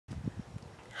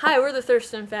Hi, we're the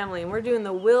Thurston family, and we're doing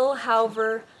the Will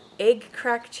Halver Egg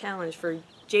Crack Challenge for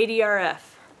JDRF.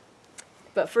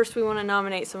 But first we want to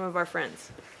nominate some of our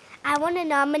friends. I want to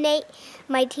nominate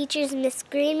my teachers, Miss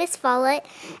Green, Miss Follett,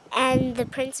 and the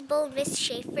principal, Miss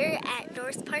Shaffer at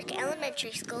North Park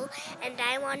Elementary School. And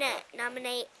I want to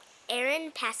nominate Aaron,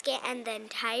 Paskett, and the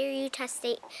entire Utah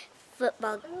State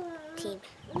football team.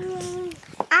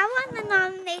 I want to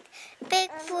nominate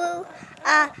Big Blue,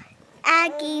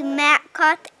 Aggie,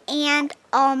 mascot, and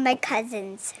all my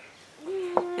cousins.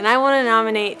 And I want to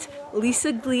nominate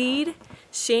Lisa Gleed,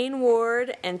 Shane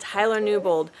Ward, and Tyler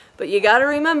Newbold. But you got to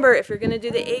remember, if you're going to do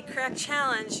the Egg Crack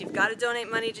Challenge, you've got to donate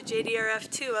money to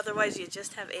JDRF too, otherwise you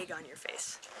just have egg on your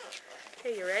face.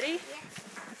 Okay, you ready?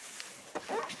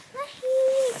 Yes.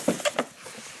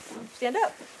 Stand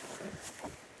up.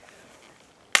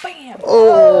 Bam!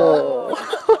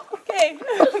 Oh! Okay,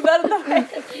 out of the way.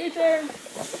 Your turn.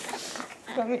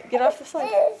 Let me get off the slide.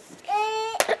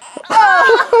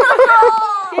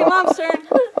 Oh! Okay, Mom's turn.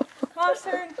 Mom's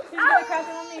turn. Who's gonna crack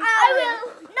it on me? I will.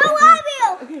 No, I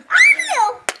will. Okay. I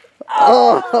will.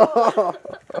 Oh!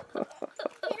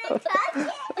 Can I touch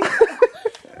it?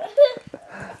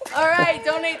 All right,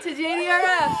 donate to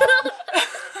JDRF.